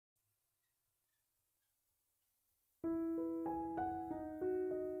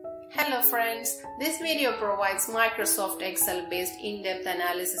Hello friends, this video provides Microsoft Excel based in-depth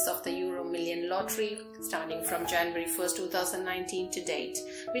analysis of the EuroMillion lottery starting from January 1st, 2019 to date,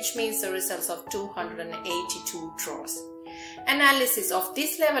 which means the results of 282 draws. Analysis of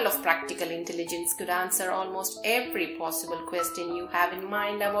this level of practical intelligence could answer almost every possible question you have in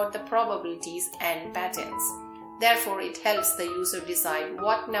mind about the probabilities and patterns. Therefore, it helps the user decide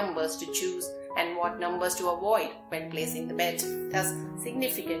what numbers to choose and what numbers to avoid when placing the bet, thus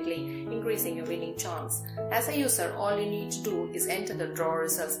significantly increasing your winning chance. As a user, all you need to do is enter the draw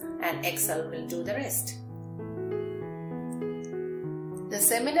results and Excel will do the rest. The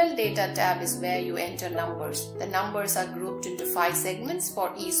Seminal Data tab is where you enter numbers. The numbers are grouped into 5 segments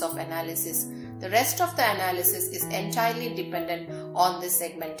for ease of analysis. The rest of the analysis is entirely dependent on this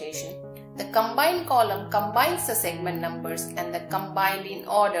segmentation. The combined column combines the segment numbers and the combined in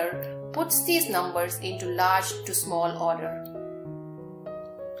order puts these numbers into large to small order.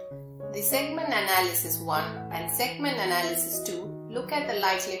 The segment analysis 1 and segment analysis 2 look at the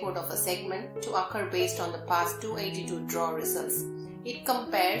likelihood of a segment to occur based on the past 282 draw results. It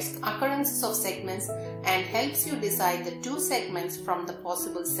compares occurrences of segments and helps you decide the 2 segments from the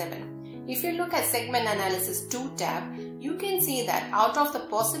possible 7. If you look at segment analysis 2 tab, you can see that out of the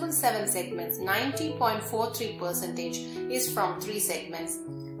possible 7 segments, 90.43% is from 3 segments.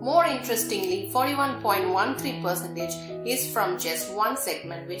 More interestingly, 41.13% is from just 1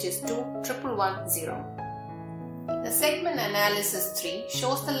 segment, which is 21110. The segment analysis 3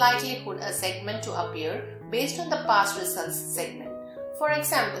 shows the likelihood a segment to appear based on the past results segment. For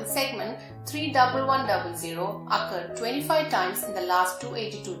example, segment 31100 occurred 25 times in the last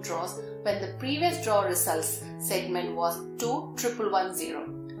 282 draws when the previous draw results segment was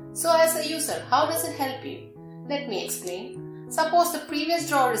 21110. So as a user, how does it help you? Let me explain. Suppose the previous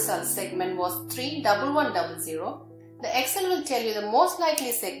draw results segment was 31100. The Excel will tell you the most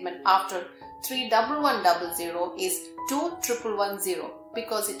likely segment after 31100 is 21110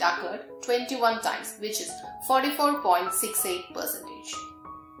 because it occurred 21 times, which is 44.68%.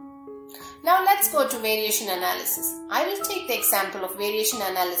 Now let's go to variation analysis. I will take the example of variation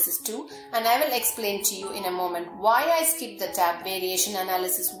analysis 2 and I will explain to you in a moment why I skipped the tab variation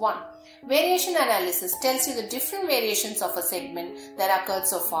analysis 1. Variation analysis tells you the different variations of a segment that occurred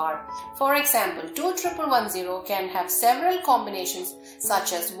so far. For example, 21110 can have several combinations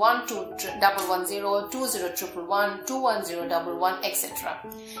such as 12110, 20111, 21011, etc.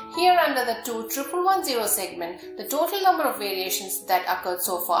 Here under the 21110 segment, the total number of variations that occurred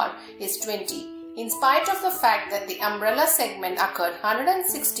so far is 20, in spite of the fact that the umbrella segment occurred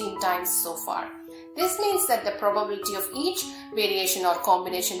 116 times so far. This means that the probability of each variation or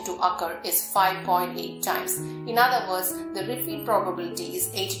combination to occur is 5.8 times. In other words, the repeat probability is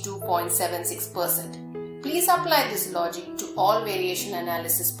 82.76%. Please apply this logic to all variation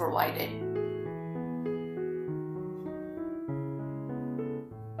analysis provided.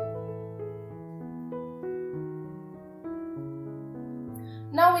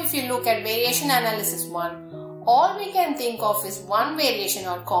 Now if you look at variation analysis 1, all we can think of is one variation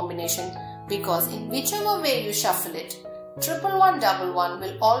or combination, because in whichever way you shuffle it, 11111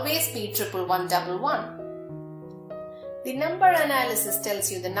 will always be 11111. The number analysis tells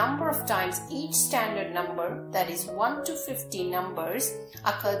you the number of times each standard number, that is 1 to 50 numbers,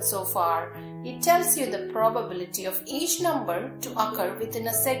 occurred so far. It tells you the probability of each number to occur within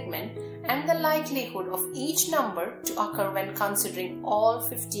a segment and the likelihood of each number to occur when considering all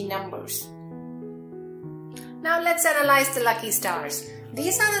 50 numbers. Now let's analyze the lucky stars.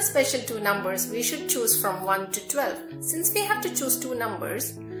 These are the special 2 numbers we should choose from 1 to 12. Since we have to choose 2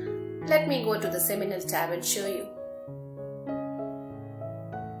 numbers, let me go to the Seminal tab and show you.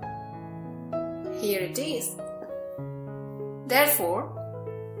 Here it is. Therefore,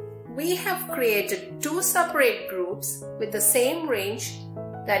 we have created 2 separate groups with the same range,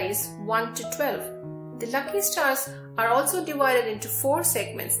 that is 1 to 12. The lucky stars are also divided into 4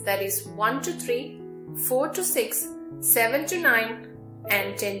 segments, that is 1 to 3, 4 to 6, 7 to 9,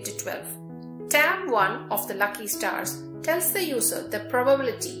 and 10 to 12. Tab 1 of the lucky stars tells the user the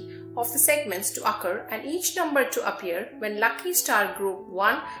probability of the segments to occur and each number to appear when lucky star group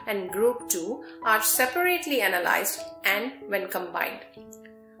 1 and group 2 are separately analyzed and when combined.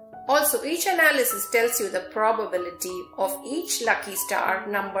 Also, each analysis tells you the probability of each lucky star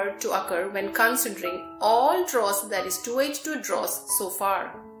number to occur when considering all draws, that is 282 draws so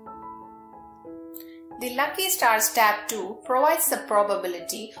far. The Lucky Stars tab 2 provides the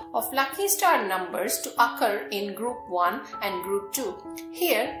probability of lucky star numbers to occur in group 1 and group 2.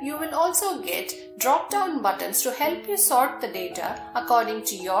 Here you will also get drop-down buttons to help you sort the data according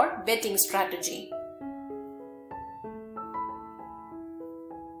to your betting strategy.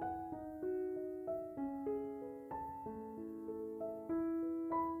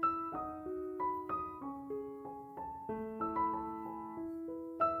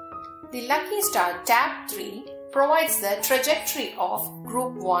 The lucky star tab 3 provides the trajectory of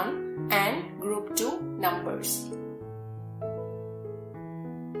group 1 and group 2 numbers.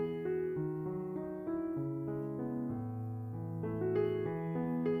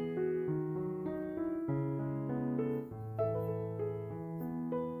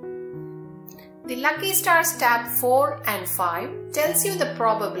 The lucky stars tab 4 and 5 tells you the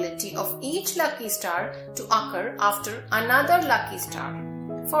probability of each lucky star to occur after another lucky star.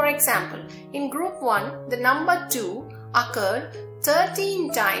 For example, in group 1, the number 2 occurred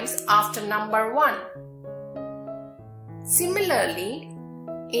 13 times after number 1. Similarly,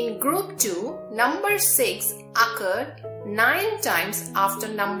 in group 2, number 6 occurred 9 times after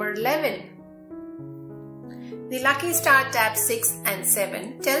number 11. The lucky star tab 6 and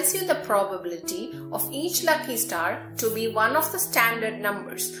 7 tells you the probability of each lucky star to be one of the standard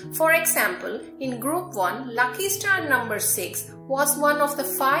numbers. For example, in group 1, lucky star number 6 was one of the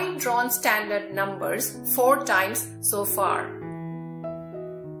 5 drawn standard numbers 4 times so far.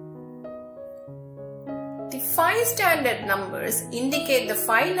 The 5 standard numbers indicate the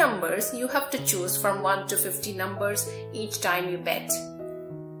 5 numbers you have to choose from 1 to 50 numbers each time you bet.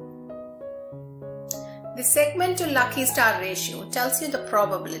 The segment to lucky star ratio tells you the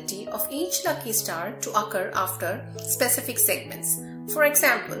probability of each lucky star to occur after specific segments. For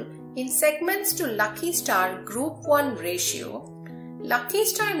example, in segments to lucky star group 1 ratio, lucky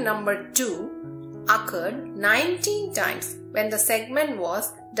star number 2 occurred 19 times when the segment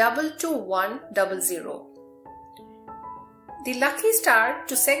was 22100. The lucky star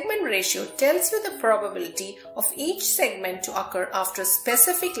to segment ratio tells you the probability of each segment to occur after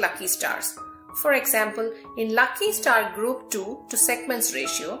specific lucky stars. For example, in lucky star group 2 to segments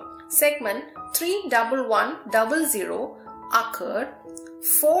ratio, segment 31100 occurred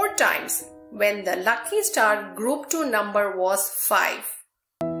 4 times when the lucky star group 2 number was 5.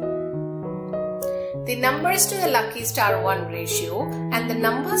 The numbers to the lucky star 1 ratio and the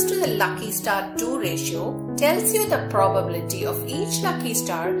numbers to the lucky star 2 ratio tells you the probability of each lucky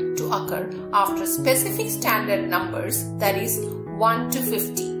star to occur after specific standard numbers, that is 1 to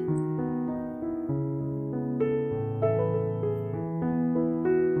 50.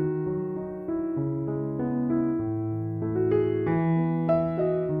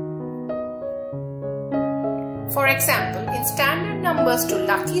 For example, in standard numbers to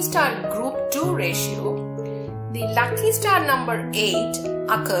lucky star group 2 ratio, the lucky star number 8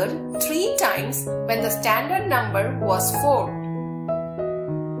 occurred 3 times when the standard number was 4.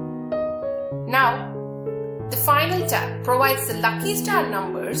 Now, the final tab provides the lucky star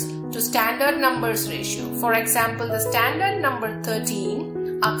numbers to standard numbers ratio. For example, the standard number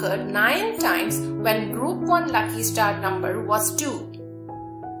 13 occurred 9 times when group 1 lucky star number was 2.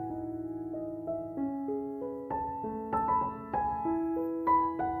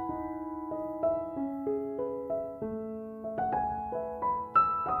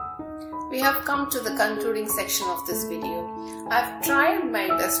 We have come to the concluding section of this video. I've tried my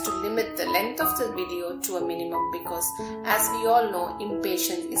best to limit the length of the video to a minimum because, as we all know,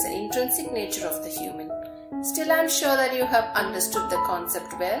 impatience is an intrinsic nature of the human. Still, I'm sure that you have understood the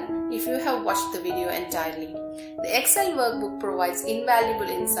concept well if you have watched the video entirely. The Excel workbook provides invaluable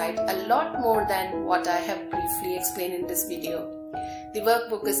insight, a lot more than what I have briefly explained in this video. The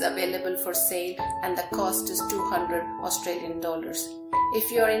workbook is available for sale and the cost is $200 Australian. If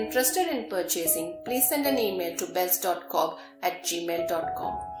you are interested in purchasing, please send an email to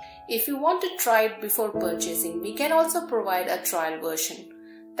bells.cobb@gmail.com. If you want to try it before purchasing, we can also provide a trial version.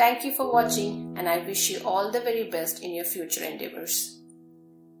 Thank you for watching and I wish you all the very best in your future endeavors.